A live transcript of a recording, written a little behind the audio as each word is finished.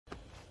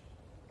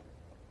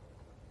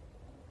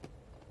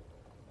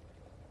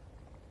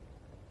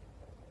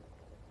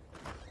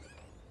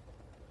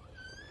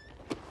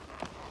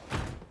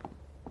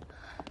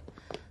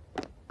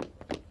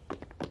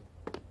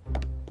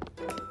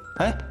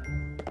哎，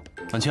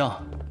婉清，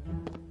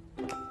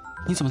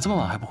你怎么这么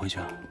晚还不回去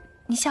啊？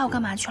你下午干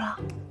嘛去了？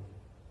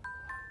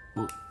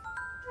我，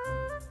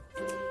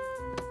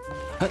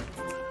哎，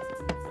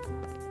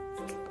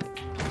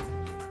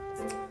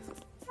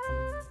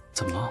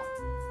怎么了？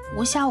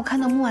我下午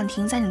看到穆婉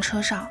婷在你车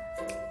上。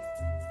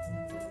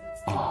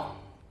哦。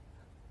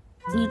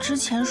你之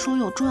前说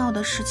有重要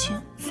的事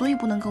情，所以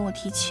不能跟我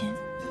提亲，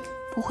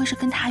不会是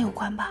跟她有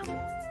关吧？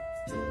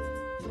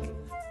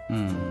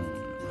嗯。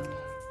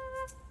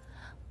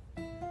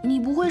你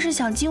不会是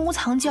想金屋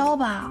藏娇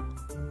吧？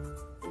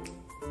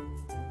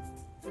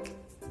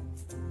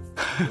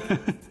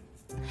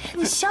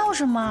你笑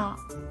什么？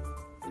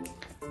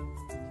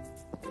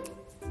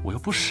我又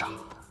不傻，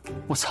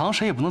我藏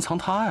谁也不能藏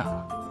他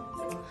呀。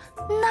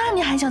那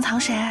你还想藏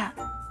谁？哎，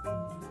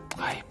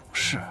不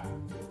是，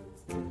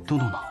动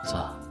动脑子，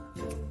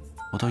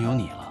我都有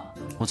你了，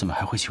我怎么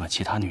还会喜欢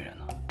其他女人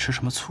呢？吃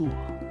什么醋啊？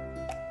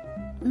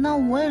那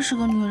我也是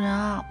个女人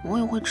啊，我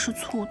也会吃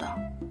醋的。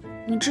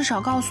你至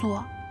少告诉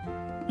我，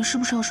你是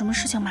不是有什么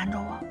事情瞒着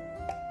我？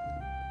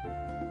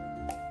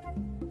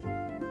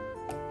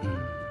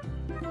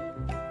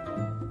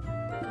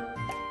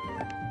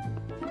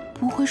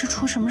不会是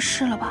出什么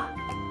事了吧？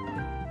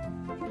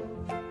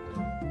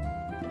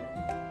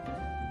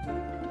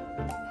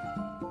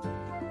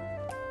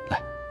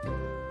来，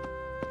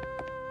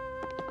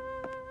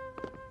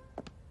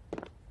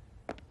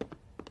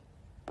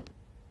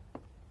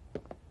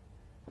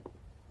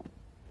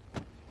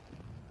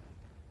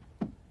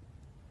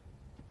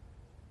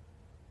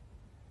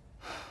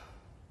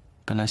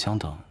本来想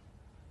等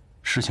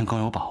事情更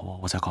有把握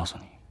我再告诉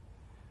你，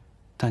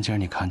但既然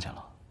你看见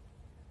了，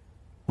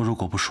我如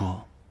果不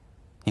说，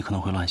你可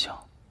能会乱想。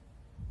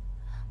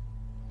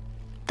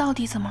到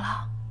底怎么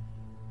了？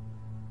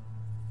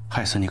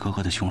害死你哥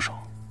哥的凶手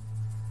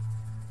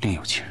另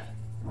有其人。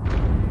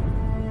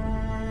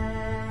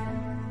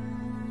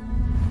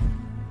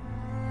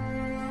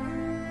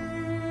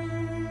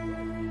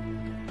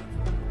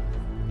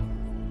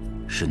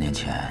10年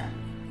前，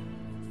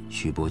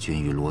徐伯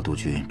钧与罗督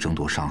军争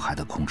夺上海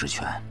的控制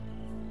权。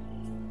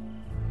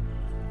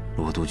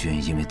罗督军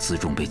因为辎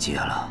重被劫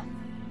了。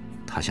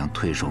他想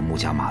退守穆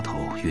家码头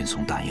运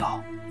送弹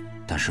药，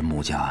但是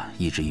穆家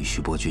一直与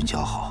徐伯钧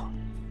交好，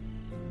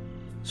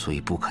所以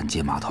不肯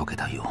借码头给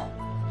他用。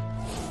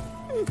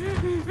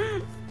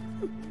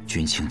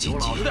军情紧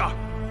急，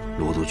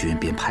罗督军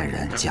便派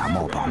人假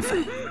冒绑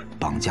匪，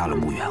绑架了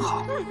穆远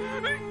航，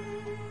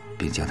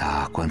并将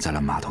他关在了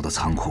码头的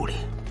仓库里。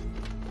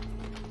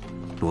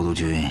罗督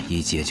军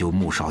以解救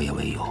穆少爷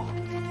为由，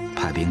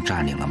派兵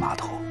占领了码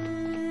头。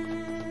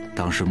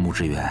当时穆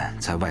志远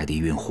在外地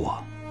运货。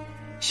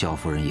萧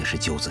夫人也是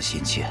救子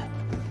心切，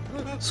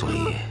所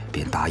以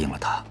便答应了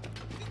他，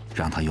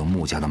让他用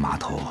穆家的码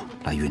头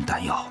来运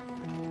弹药，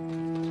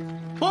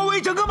包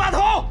围整个码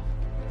头。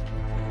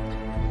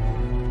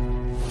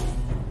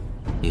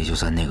也就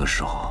在那个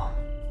时候，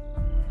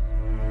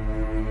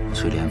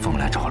崔连凤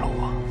来找了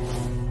我。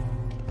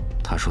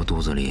他说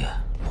肚子里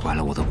怀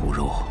了我的骨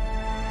肉，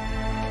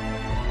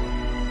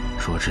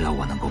说只要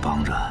我能够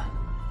帮着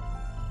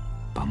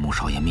把穆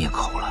少爷灭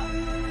口了，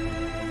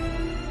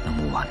那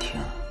穆婉婷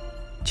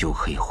就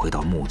可以回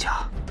到穆家。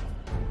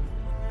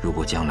如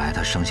果将来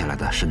他生下来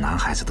的是男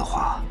孩子的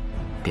话，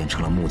变成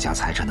了穆家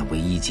财产的唯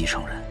一继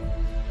承人。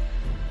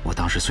我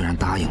当时虽然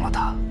答应了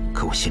他，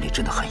可我心里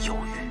真的很犹豫。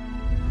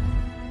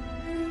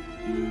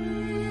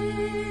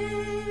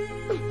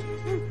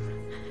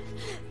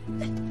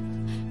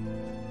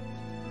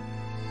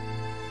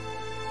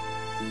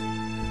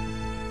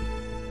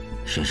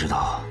谁知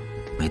道，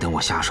没等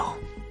我下手，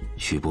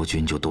徐伯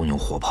钧就动用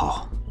火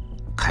炮，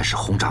开始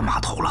轰炸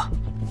码头了。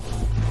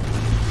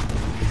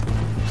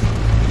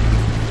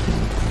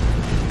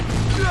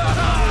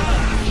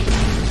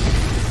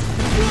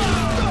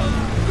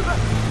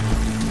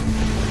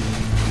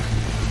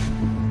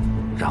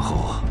然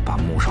后把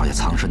穆少爷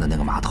藏身的那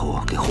个码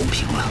头给轰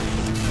平了。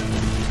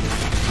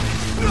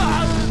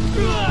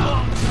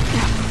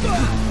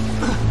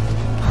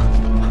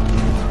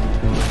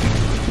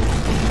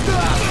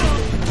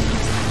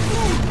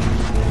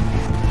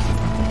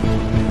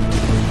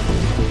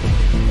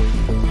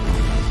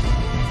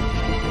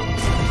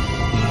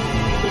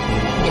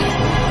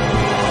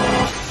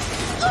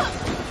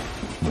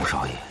穆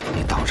少爷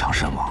也当场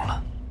身亡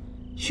了。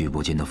徐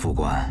伯钧的副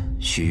官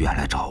徐远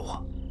来找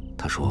我，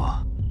他说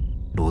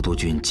罗督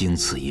军经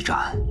此一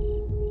战，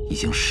已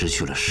经失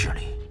去了势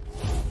力。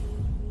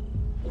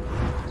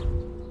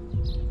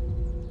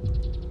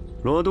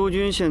罗督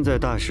军现在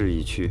大势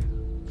已去，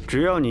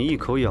只要你一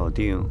口咬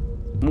定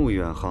穆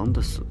远航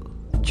的死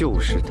就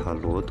是他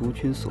罗督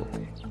军所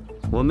为，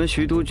我们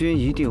徐督军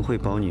一定会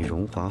保你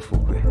荣华富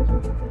贵。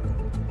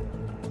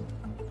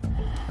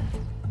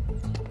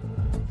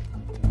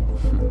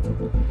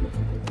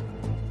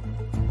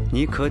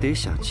你可得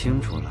想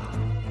清楚了。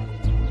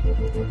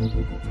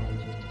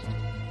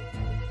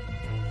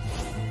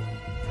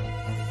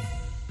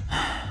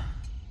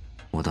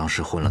我当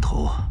时昏了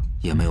头，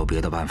也没有别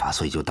的办法，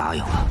所以就答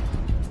应了。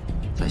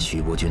在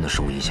徐伯钧的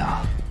授意下，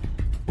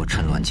我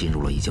趁乱进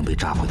入了已经被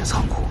炸毁的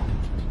仓库，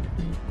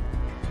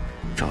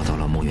找到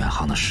了穆远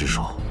航的尸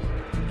首，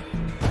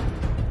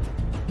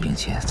并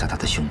且在他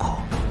的胸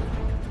口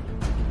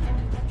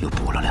又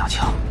补了2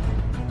枪，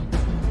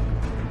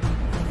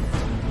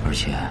而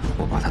且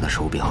我把他的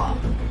手表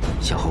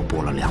向后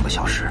拨了2个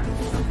小时。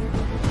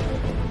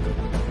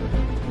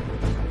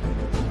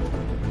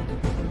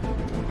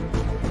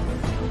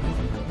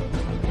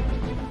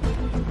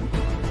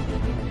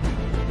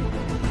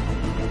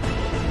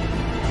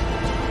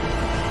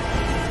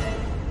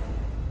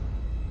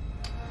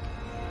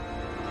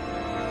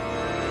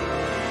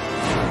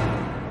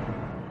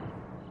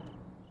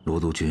罗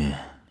督军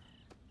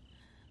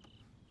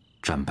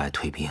战败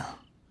退兵，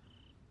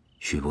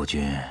徐伯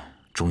钧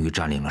终于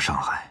占领了上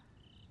海。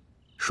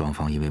双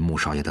方因为穆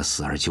少爷的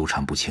死而纠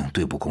缠不清，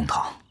对簿公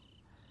堂。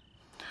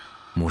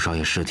穆少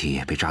爷尸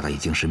体被炸得已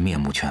经是面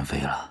目全非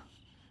了，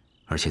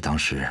而且当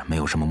时没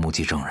有什么目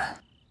击证人，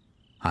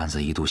案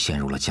子一度陷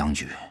入了僵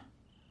局。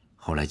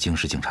后来京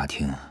市警察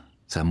厅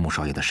在穆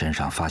少爷的身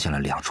上发现了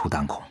2处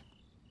弹孔，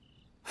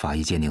法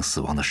医鉴定死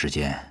亡的时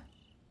间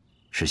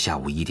是下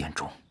午1点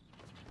钟。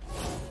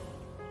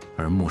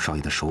而穆少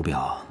爷的手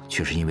表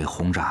却是因为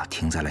轰炸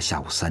停在了下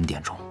午3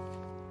点钟。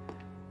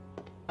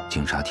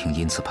警察厅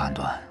因此判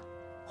断，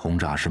轰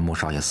炸是穆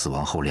少爷死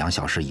亡后2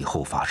小时以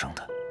后发生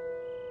的。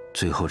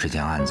最后这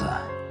件案子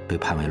被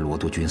判为罗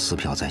督军撕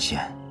票在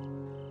先，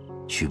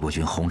徐伯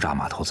钧轰炸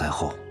码头在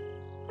后。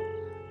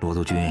罗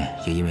督军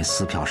也因为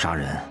撕票杀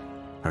人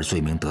而罪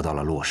名得到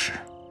了落实，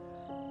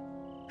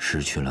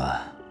失去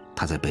了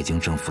他在北京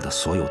政府的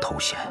所有头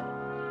衔，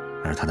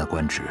而他的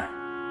官职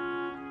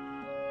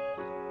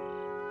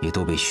也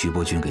都被徐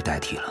伯钧给代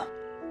替了。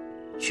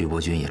徐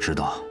伯钧也知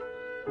道，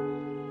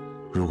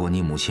如果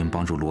你母亲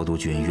帮助罗督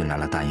军运来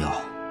了弹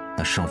药，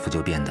那胜负就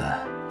变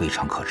得未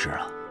尝可知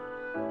了。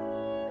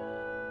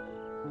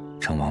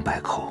成王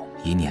败寇，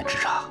一念之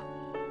差，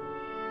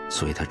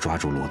所以他抓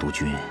住罗督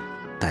军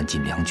弹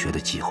尽粮绝的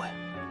机会，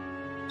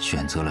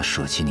选择了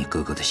舍弃你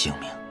哥哥的性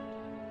命。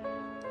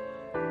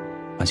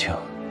婉清，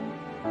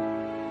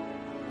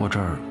我这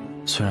儿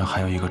虽然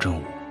还有一个证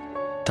物，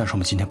但是我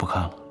们今天不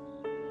看了。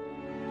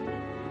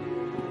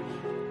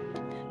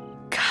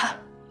看，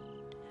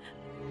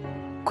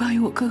关于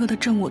我哥哥的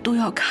证我都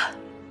要看。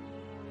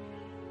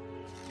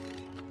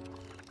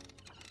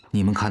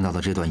你们看到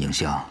的这段影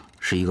像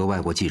是一个外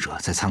国记者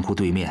在仓库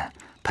对面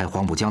拍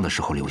黄浦江的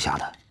时候留下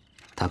的，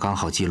他刚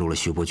好记录了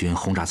徐伯钧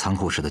轰炸仓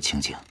库时的情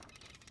景。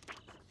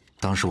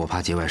当时我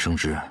怕节外生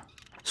枝，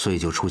所以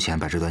就出钱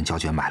把这段胶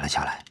卷买了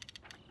下来，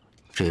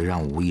这也让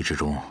我无意之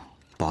中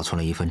保存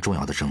了一份重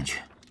要的证据。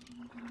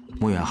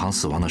穆远航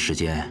死亡的时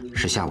间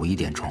是下午1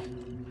点钟，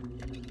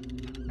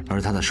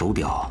而他的手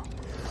表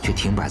却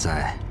停摆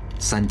在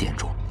3点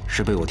钟，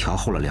是被我调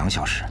后了2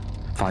小时。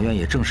法院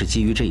也正是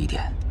基于这一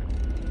点，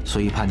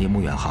所以判定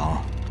穆远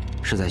航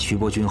是在徐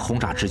伯钧轰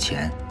炸之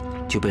前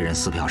就被人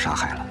撕票杀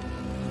害了。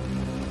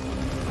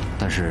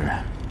但是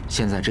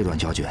现在这段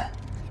胶卷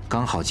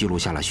刚好记录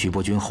下了徐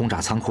伯钧轰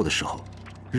炸仓库的时候